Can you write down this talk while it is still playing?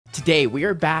Today, we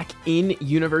are back in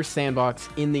Universe Sandbox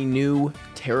in the new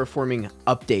terraforming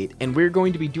update, and we're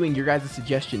going to be doing your guys'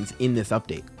 suggestions in this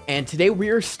update. And today we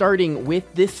are starting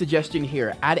with this suggestion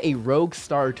here, add a rogue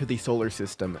star to the solar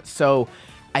system. So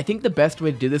I think the best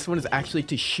way to do this one is actually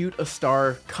to shoot a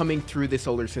star coming through the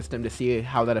solar system to see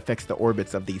how that affects the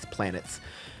orbits of these planets.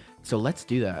 So let's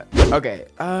do that. Okay,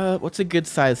 what's a good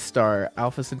size star?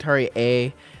 Alpha Centauri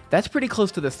A. That's pretty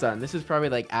close to the sun. This is probably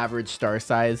like average star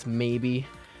size, maybe.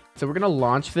 So we're gonna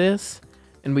launch this,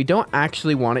 and we don't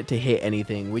actually want it to hit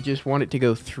anything. We just want it to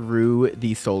go through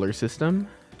the solar system.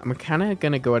 I'm kind of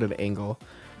gonna go at an angle.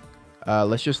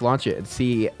 Let's just launch it and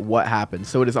see what happens.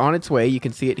 So it is on its way. You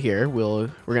can see it here. We're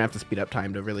gonna have to speed up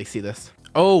time to really see this.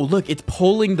 Oh, look, it's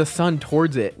pulling the sun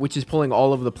towards it, which is pulling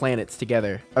all of the planets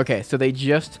together. Okay, so they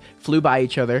just flew by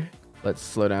each other. Let's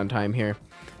slow down time here.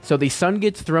 So the sun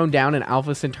gets thrown down and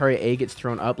Alpha Centauri A gets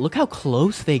thrown up. Look how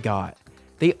close they got.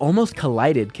 They almost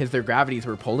collided because their gravities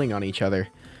were pulling on each other.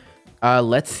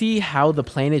 Let's see how the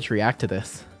planets react to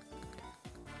this.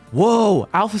 Whoa,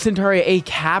 Alpha Centauri A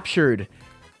captured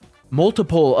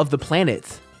multiple of the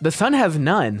planets. The sun has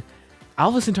none.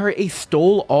 Alpha Centauri A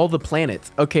stole all the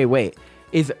planets. Okay, wait.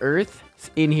 Is Earth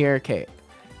in here? Okay.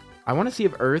 I want to see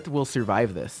if Earth will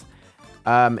survive this.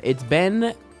 It's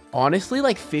been, honestly,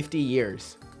 like 50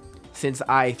 years since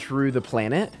I threw the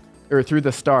planet, or threw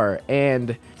the star,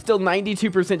 and still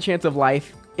 92% chance of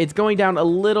life. It's going down a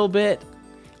little bit.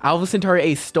 Alpha Centauri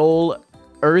A stole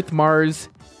Earth, Mars,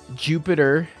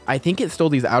 Jupiter. I think it stole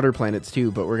these outer planets too,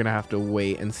 but we're gonna have to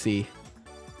wait and see.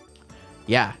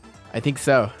 Yeah, I think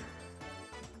so.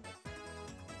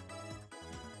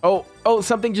 Oh,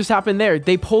 something just happened there.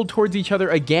 They pulled towards each other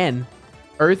again.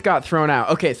 Earth got thrown out.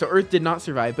 Okay, so Earth did not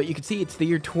survive, but you can see it's the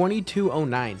year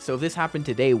 2209. So if this happened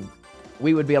today,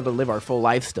 we would be able to live our full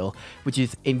life still, which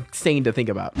is insane to think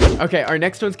about. Okay, our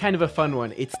next one's kind of a fun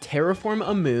one. It's terraform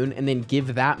a moon and then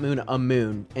give that moon a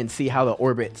moon and see how the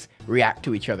orbits react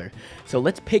to each other. So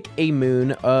let's pick a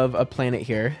moon of a planet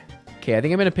here. Okay, I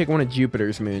think I'm gonna pick one of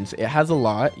Jupiter's moons. It has a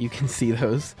lot, you can see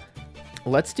those.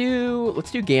 Let's do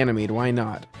Ganymede, why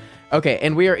not? Okay,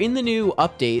 and we are in the new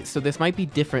update, so this might be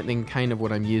different than kind of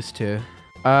what I'm used to.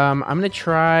 I'm gonna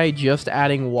try just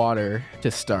adding water to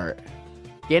start.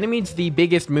 Ganymede's the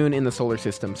biggest moon in the solar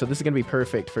system, so this is going to be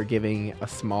perfect for giving a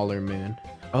smaller moon.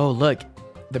 Oh, look.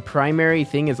 The primary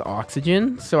thing is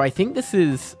oxygen, so I think this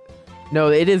is... No,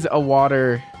 it is a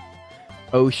water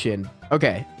ocean.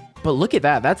 Okay, but look at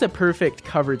that. That's a perfect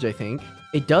coverage, I think.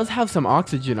 It does have some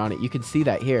oxygen on it. You can see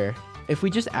that here. If we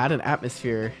just add an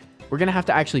atmosphere, we're going to have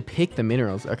to actually pick the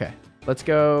minerals. Okay, let's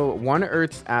go 1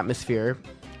 Earth's atmosphere,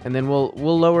 and then we'll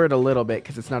lower it a little bit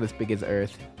because it's not as big as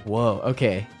Earth. Whoa,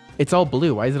 okay. It's all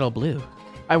blue. Why is it all blue?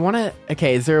 I want to...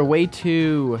 Okay, is there a way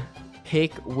to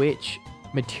pick which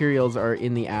materials are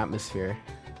in the atmosphere?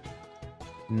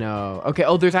 No. Okay,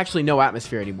 oh, there's actually no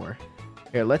atmosphere anymore.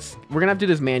 Here, we're going to have to do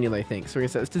this manually, I think. So we're going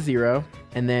to set this to 0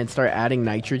 and then start adding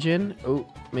nitrogen.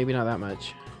 Oh, maybe not that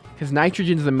much. Because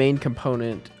nitrogen is the main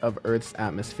component of Earth's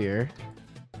atmosphere.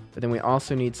 But then we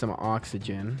also need some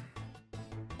oxygen.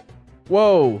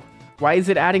 Whoa! Why is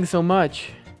it adding so much?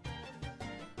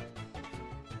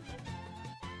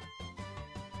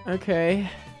 Okay.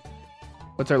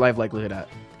 What's our life likelihood at?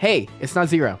 Hey, it's not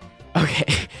 0. Okay.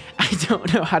 I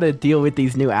don't know how to deal with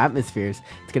these new atmospheres.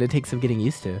 It's going to take some getting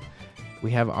used to. We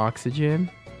have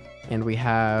oxygen and we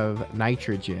have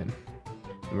nitrogen.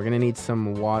 And we're going to need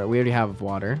some water. We already have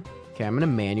water. Okay, I'm going to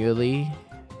manually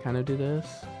kind of do this.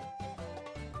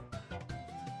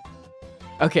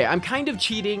 Okay, I'm kind of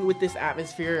cheating with this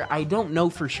atmosphere. I don't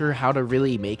know for sure how to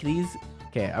really make these.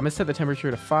 Okay, I'm going to set the temperature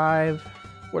to 5.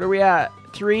 What are we at?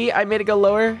 3? I made it go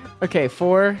lower. Okay,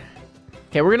 4.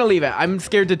 Okay, we're going to leave it. I'm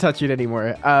scared to touch it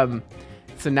anymore.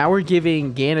 So now we're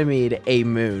giving Ganymede a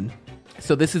moon.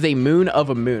 So this is a moon of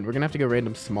a moon. We're going to have to go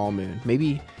random small moon.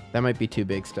 Maybe that might be too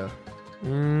big still. Okay,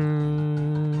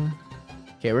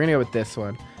 we're going to go with this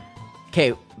one.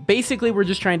 Okay, basically we're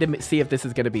just trying to see if this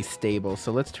is going to be stable.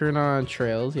 So let's turn on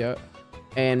trails, yep.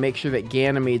 And make sure that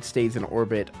Ganymede stays in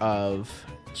orbit of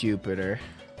Jupiter.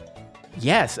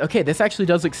 Yes, okay, this actually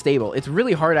does look stable. It's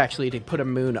really hard, actually, to put a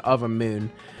moon of a moon.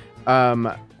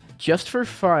 Just for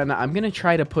fun, I'm going to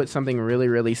try to put something really,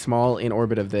 really small in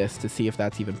orbit of this to see if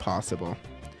that's even possible.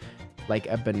 Like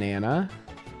a banana.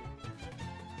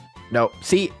 No,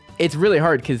 see, it's really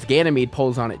hard because Ganymede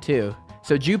pulls on it too.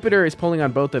 So Jupiter is pulling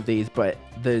on both of these, but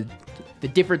the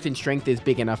difference in strength is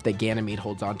big enough that Ganymede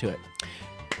holds onto it.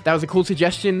 That was a cool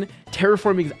suggestion.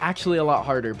 Terraforming is actually a lot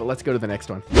harder, but let's go to the next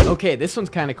one. Okay, this one's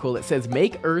kind of cool. It says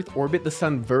make Earth orbit the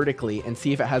sun vertically and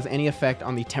see if it has any effect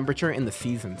on the temperature and the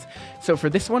seasons. So for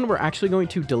this one, we're actually going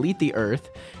to delete the Earth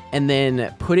and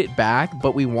then put it back,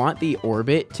 but we want the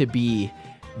orbit to be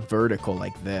vertical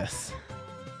like this.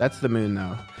 That's the moon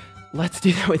though. Let's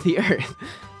do that with the Earth.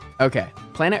 Okay,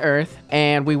 planet Earth,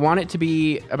 and we want it to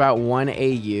be about 1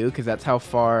 AU because that's how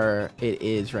far it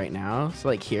is right now. So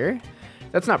like here,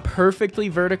 that's not perfectly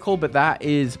vertical, but that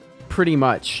is pretty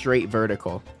much straight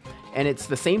vertical. And it's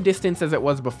the same distance as it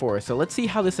was before. So let's see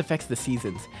how this affects the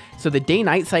seasons. So the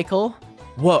day-night cycle,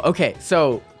 whoa, okay,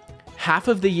 so half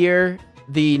of the year,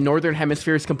 the northern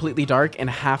hemisphere is completely dark, and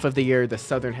half of the year, the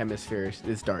southern hemisphere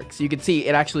is dark. So you can see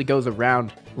it actually goes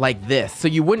around like this. So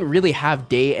you wouldn't really have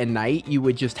day and night. You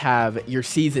would just have, your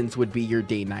seasons would be your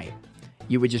day-night.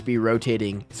 You would just be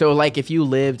rotating. So like if you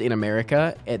lived in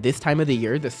America at this time of the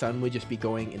year, the sun would just be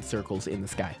going in circles in the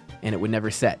sky and it would never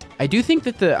set. I do think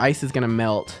that the ice is gonna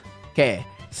melt. Okay,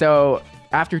 so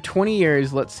after 20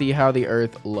 years, let's see how the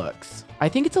Earth looks. I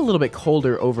think it's a little bit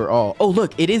colder overall. Oh,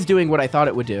 look, it is doing what I thought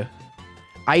it would do.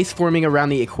 Ice forming around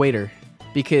the equator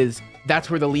because that's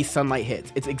where the least sunlight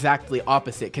hits. It's exactly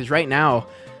opposite because right now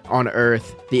on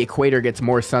Earth, the equator gets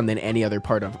more sun than any other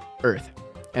part of Earth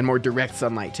and more direct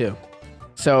sunlight too.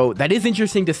 So that is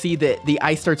interesting to see that the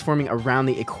ice starts forming around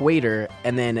the equator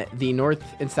and then the North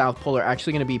and South Pole are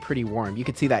actually going to be pretty warm. You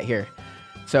can see that here.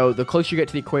 So the closer you get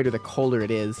to the equator, the colder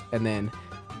it is. And then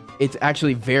it's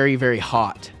actually very, very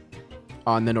hot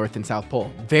on the North and South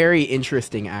Pole. Very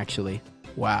interesting, actually.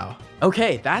 Wow.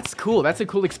 Okay, that's cool. That's a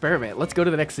cool experiment. Let's go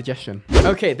to the next suggestion.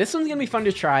 Okay, this one's gonna be fun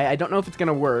to try. I don't know if it's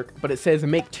gonna work, but it says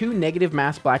make 2 negative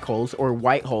mass black holes or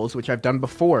white holes, which I've done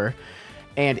before.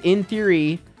 And in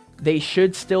theory, they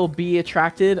should still be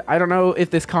attracted. I don't know if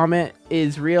this comment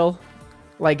is real,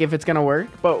 like if it's gonna work,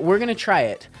 but we're gonna try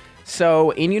it.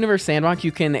 So in Universe Sandbox,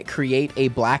 you can create a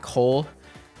black hole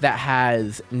that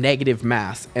has negative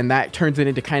mass, and that turns it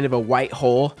into kind of a white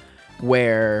hole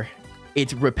where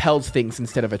it repels things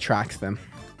instead of attracts them.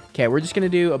 Okay, we're just gonna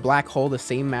do a black hole the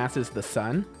same mass as the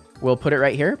sun. We'll put it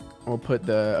right here. We'll put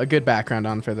a good background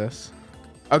on for this.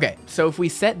 Okay, so if we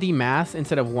set the mass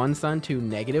instead of 1 sun to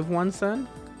 -1 sun,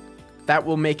 that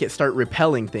will make it start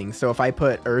repelling things. So if I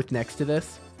put Earth next to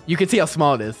this, you can see how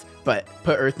small it is, but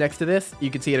put Earth next to this, you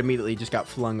can see it immediately just got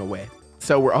flung away.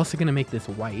 So we're also gonna make this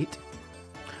white.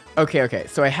 Okay,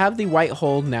 so I have the white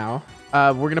hole now.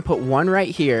 We're gonna put 1 right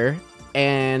here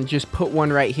and just put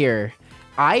 1 right here.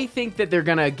 I think that they're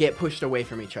gonna get pushed away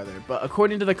from each other, but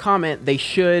according to the comment, they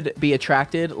should be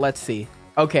attracted. Let's see.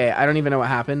 Okay, I don't even know what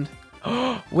happened.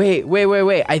 Wait.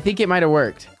 I think it might have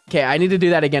worked. Okay, I need to do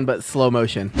that again, but slow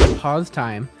motion. Pause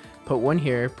time, put 1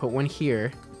 here, put 1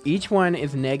 here. Each one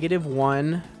is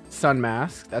 -1 sun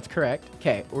mass. That's correct.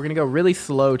 Okay, we're gonna go really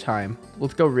slow time.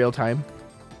 Let's go real time.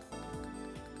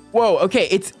 Whoa,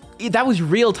 okay, that was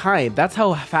real time. That's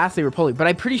how fast they were pulling, but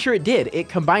I'm pretty sure it did. It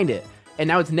combined it, and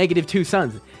now it's -2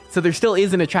 suns. So there still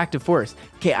is an attractive force.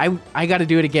 Okay, I got to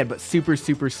do it again, but super,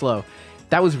 super slow.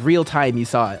 That was real time. You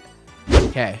saw it.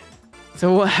 Okay,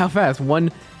 so how fast?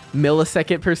 1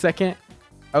 millisecond per second.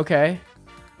 Okay,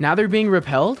 now they're being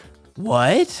repelled.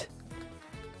 What?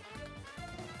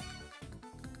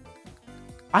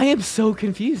 I am so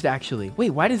confused, actually.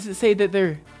 Wait, why does it say that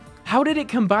they're... How did it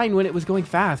combine when it was going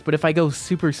fast? But if I go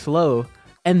super slow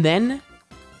and then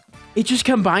it just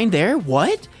combined there?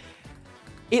 What?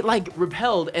 It like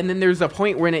repelled and then there's a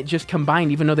point when it just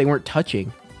combined even though they weren't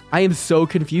touching. I am so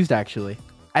confused, actually.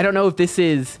 I don't know if this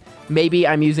is, maybe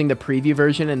I'm using the preview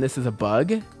version and this is a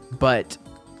bug, but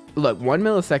look, 1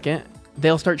 millisecond,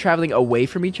 they'll start traveling away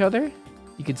from each other.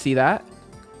 You can see that.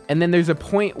 And then there's a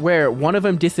point where one of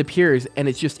them disappears and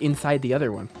it's just inside the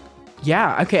other one.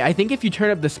 Yeah, okay, I think if you turn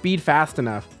up the speed fast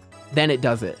enough, then it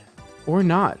does it. Or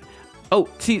not. Oh,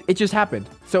 see, it just happened.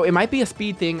 So it might be a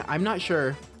speed thing, I'm not sure.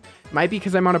 It might be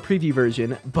because I'm on a preview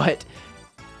version, but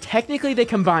technically they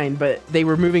combined, but they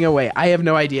were moving away. I have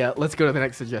no idea. Let's go to the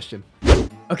next suggestion.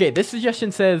 Okay, this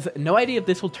suggestion says, no idea if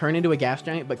this will turn into a gas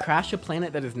giant, but crash a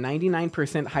planet that is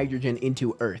 99% hydrogen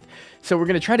into Earth. So we're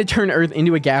gonna try to turn Earth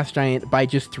into a gas giant by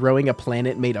just throwing a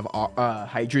planet made of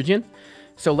hydrogen.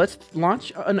 So let's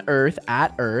launch an Earth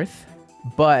at Earth,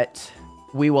 but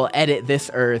we will edit this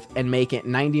Earth and make it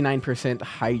 99%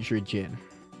 hydrogen.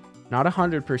 Not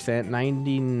 100%,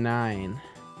 99.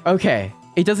 Okay,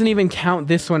 it doesn't even count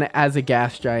this one as a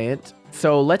gas giant.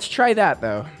 So let's try that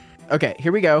though. Okay,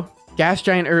 here we go. Gas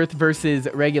giant Earth versus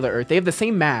regular Earth. They have the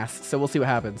same mass, so we'll see what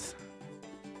happens.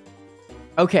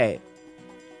 Okay,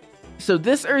 so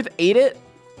this Earth ate it.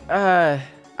 I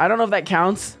don't know if that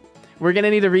counts. We're gonna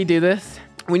need to redo this.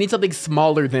 We need something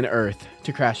smaller than Earth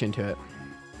to crash into it.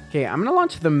 Okay, I'm gonna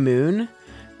launch the moon,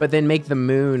 but then make the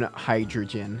moon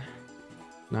hydrogen.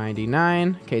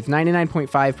 99. Okay, it's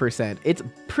 99.5%. It's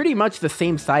pretty much the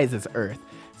same size as Earth.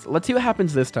 So let's see what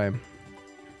happens this time.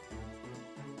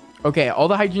 Okay, all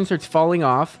the hydrogen starts falling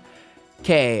off.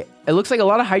 Okay, it looks like a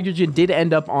lot of hydrogen did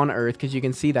end up on Earth because you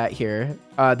can see that here.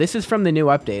 This is from the new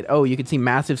update. Oh, you can see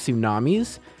massive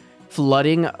tsunamis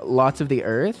flooding lots of the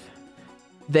Earth.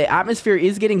 The atmosphere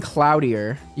is getting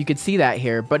cloudier. You could see that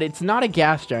here, but it's not a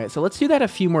gas giant. So let's do that a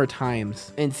few more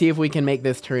times and see if we can make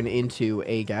this turn into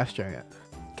a gas giant.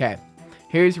 Okay,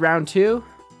 here's round 2. You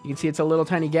can see it's a little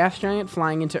tiny gas giant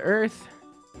flying into Earth.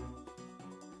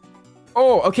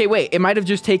 Oh, okay, wait. It might have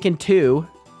just taken 2.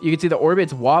 You can see the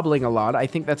orbit's wobbling a lot. I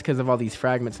think that's because of all these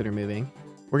fragments that are moving.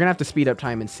 We're going to have to speed up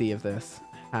time and see if this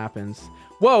happens.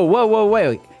 Whoa, whoa, whoa,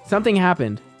 wait. Something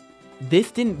happened.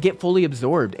 This didn't get fully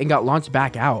absorbed and got launched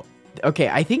back out. Okay,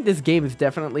 I think this game is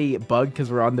definitely bugged because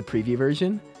we're on the preview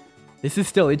version. This is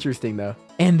still interesting though.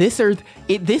 And this Earth,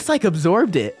 this like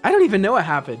absorbed it. I don't even know what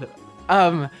happened.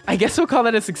 I guess we'll call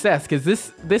that a success because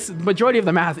this majority of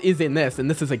the mass is in this, and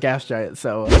this is a gas giant.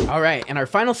 So, all right. And our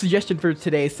final suggestion for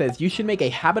today says you should make a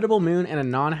habitable moon and a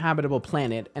non-habitable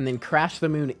planet, and then crash the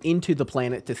moon into the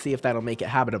planet to see if that'll make it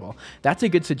habitable. That's a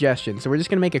good suggestion. So we're just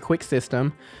gonna make a quick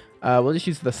system. We'll just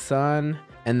use the sun,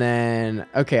 and then,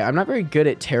 okay, I'm not very good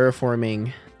at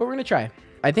terraforming, but we're gonna try.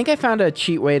 I think I found a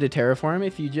cheat way to terraform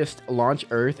if you just launch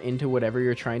Earth into whatever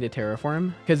you're trying to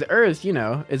terraform. Because Earth, you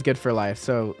know, is good for life.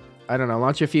 So, I don't know,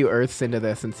 launch a few Earths into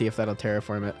this and see if that'll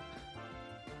terraform it.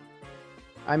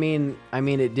 I mean,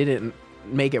 it didn't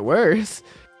make it worse.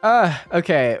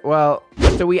 Okay, well,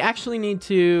 so we actually need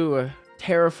to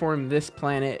terraform this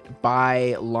planet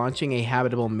by launching a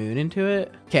habitable moon into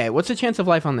it. Okay, what's the chance of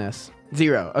life on this?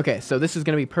 0. Okay, so this is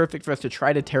going to be perfect for us to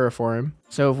try to terraform.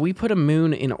 So if we put a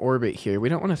moon in orbit here, we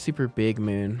don't want a super big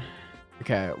moon.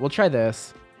 Okay, we'll try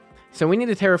this. So we need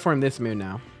to terraform this moon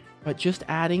now. But just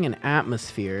adding an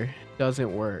atmosphere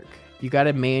doesn't work. You got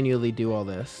to manually do all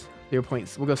this. 0.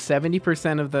 We'll go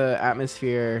 70% of the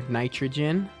atmosphere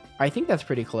nitrogen. I think that's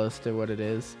pretty close to what it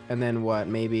is. And then what,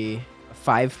 maybe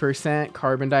 5%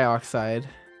 carbon dioxide,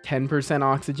 10%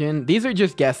 oxygen. These are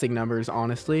just guessing numbers,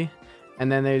 honestly.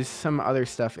 And then there's some other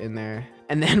stuff in there.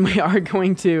 And then we are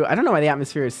going to, I don't know why the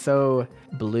atmosphere is so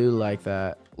blue like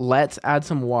that. Let's add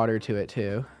some water to it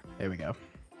too. There we go.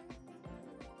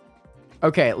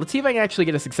 Okay, let's see if I can actually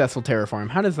get a successful terraform.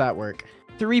 How does that work?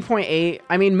 3.8.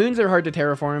 I mean, moons are hard to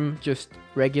terraform just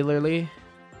regularly.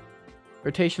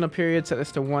 Rotational period, set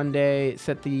this to 1 day.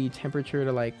 Set the temperature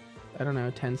to like, I don't know,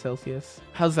 10 Celsius.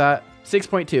 How's that?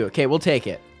 6.2. Okay, we'll take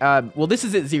it. Well, this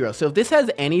is at 0. So if this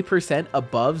has any percent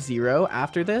above 0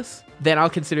 after this, then I'll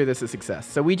consider this a success.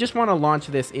 So we just want to launch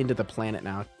this into the planet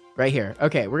now. Right here.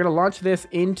 Okay, we're going to launch this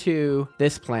into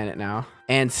this planet now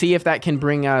and see if that can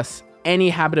bring us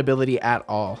any habitability at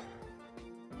all.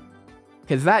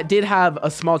 Because that did have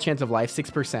a small chance of life,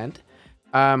 6%.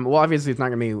 Well, obviously it's not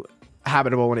going to be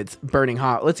habitable when it's burning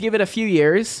hot. Let's give it a few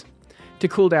years to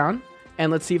cool down.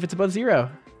 And let's see if it's above 0.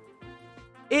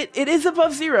 It is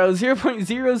above 0,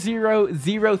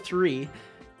 0.0003.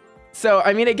 So,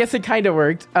 I mean, I guess it kind of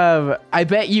worked. I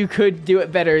bet you could do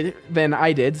it better than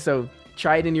I did, so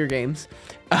try it in your games.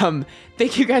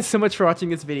 Thank you guys so much for watching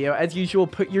this video. As usual,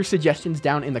 put your suggestions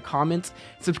down in the comments.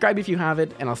 Subscribe if you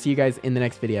haven't, and I'll see you guys in the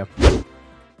next video.